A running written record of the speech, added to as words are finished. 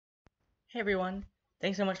Hey everyone,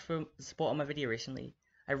 thanks so much for the support on my video recently.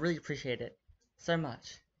 I really appreciate it so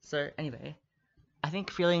much. So anyway, I think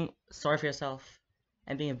feeling sorry for yourself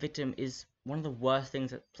and being a victim is one of the worst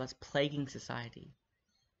things that's plaguing society.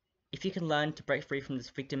 If you can learn to break free from this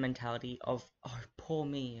victim mentality of, oh poor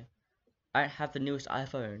me, I don't have the newest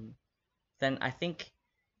iPhone, then I think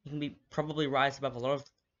you can probably rise above a lot of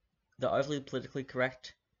the overly politically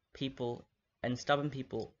correct people and stubborn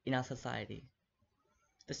people in our society.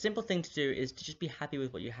 The simple thing to do is to just be happy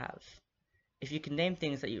with what you have. If you can name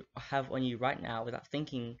things that you have on you right now without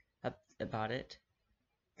thinking about it,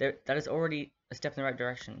 that is already a step in the right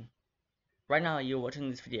direction. Right now you're watching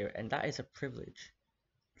this video and that is a privilege.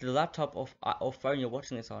 The laptop or phone you're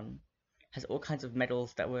watching this on has all kinds of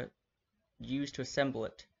metals that were used to assemble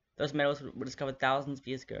it. Those metals were discovered thousands of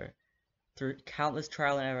years ago through countless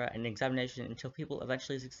trial and error and examination until people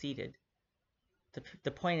eventually succeeded.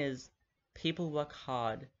 The point is, people work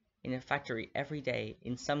hard in a factory every day,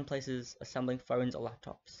 in some places assembling phones or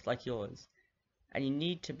laptops like yours, and you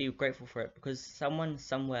need to be grateful for it because someone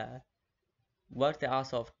somewhere worked their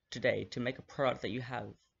ass off today to make a product that you have.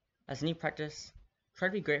 As a new practice, try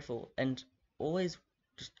to be grateful and always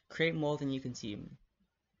just create more than you consume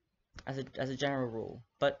as a general rule,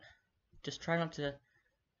 but just try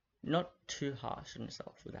not too harsh on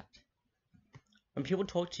yourself with that. When people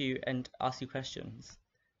talk to you and ask you questions,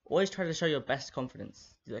 always try to show your best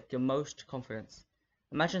confidence, like your most confidence.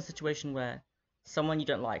 Imagine a situation where someone you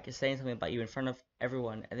don't like is saying something about you in front of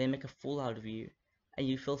everyone and they make a fool out of you and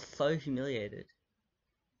you feel so humiliated.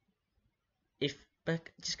 But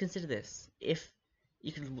just consider this, if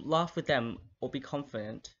you could laugh with them or be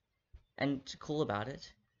confident and cool about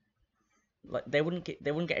it, like they wouldn't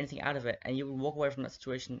get anything out of it and you would walk away from that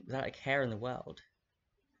situation without a care in the world.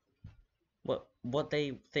 What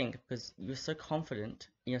they think, because you're so confident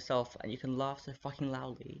in yourself and you can laugh so fucking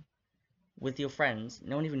loudly with your friends,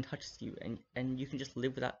 no one even touches you and you can just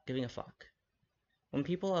live without giving a fuck. When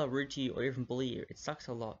people are rude to you or even bully you, it sucks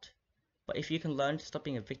a lot. But if you can learn to stop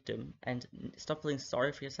being a victim and stop feeling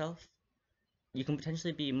sorry for yourself, you can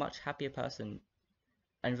potentially be a much happier person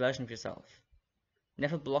and version of yourself.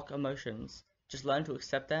 Never block emotions, just learn to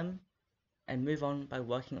accept them and move on by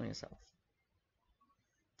working on yourself.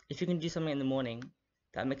 If you can do something in the morning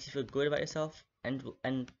that makes you feel good about yourself and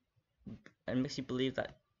makes you believe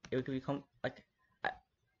that it would give you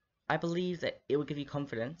I believe that it would give you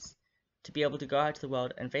confidence to be able to go out to the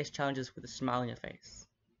world and face challenges with a smile on your face.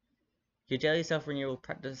 Your daily self-renewal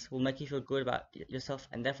practice will make you feel good about yourself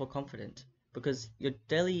and therefore confident, because your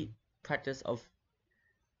daily practice of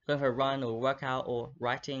going for a run or a workout or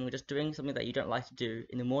writing or just doing something that you don't like to do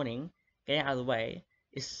in the morning, getting out of the way,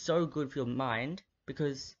 is so good for your mind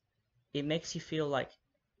because it makes you feel like,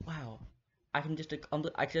 wow, I can just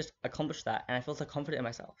accomplish that, and I feel so confident in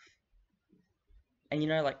myself. And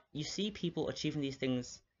like, you see people achieving these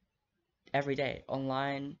things every day,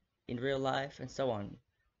 online, in real life, and so on.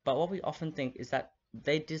 But what we often think is that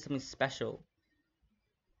they did something special,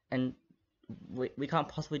 and we can't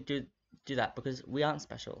possibly do that because we aren't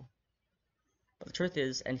special. But the truth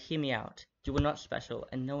is, and hear me out, you are not special,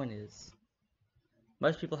 and no one is.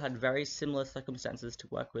 Most people had very similar circumstances to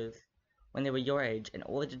work with when they were your age, and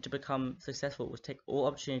all they did to become successful was take all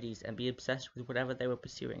opportunities and be obsessed with whatever they were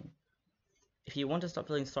pursuing. If you want to stop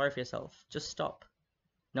feeling sorry for yourself, just stop.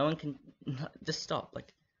 No one can, just stop.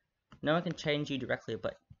 Like, no one can change you directly,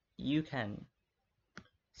 but you can.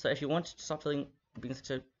 So if you want to stop being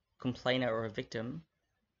such a complainer or a victim,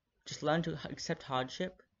 just learn to accept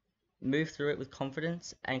hardship, move through it with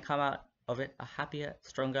confidence, and come out of it a happier,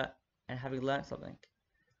 stronger, and having learned something.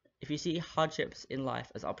 If you see hardships in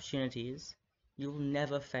life as opportunities, you will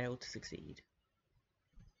never fail to succeed.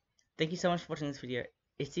 Thank you so much for watching this video.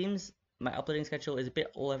 It seems my uploading schedule is a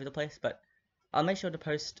bit all over the place, but I'll make sure to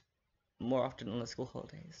post more often on the school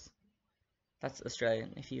holidays. That's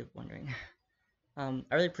Australian, if you're wondering. I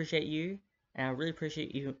really appreciate you, and I really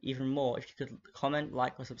appreciate you even more if you could comment,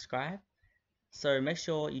 like, or subscribe. So make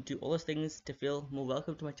sure you do all those things to feel more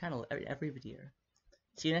welcome to my channel every video.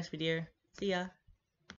 See you next video. See ya!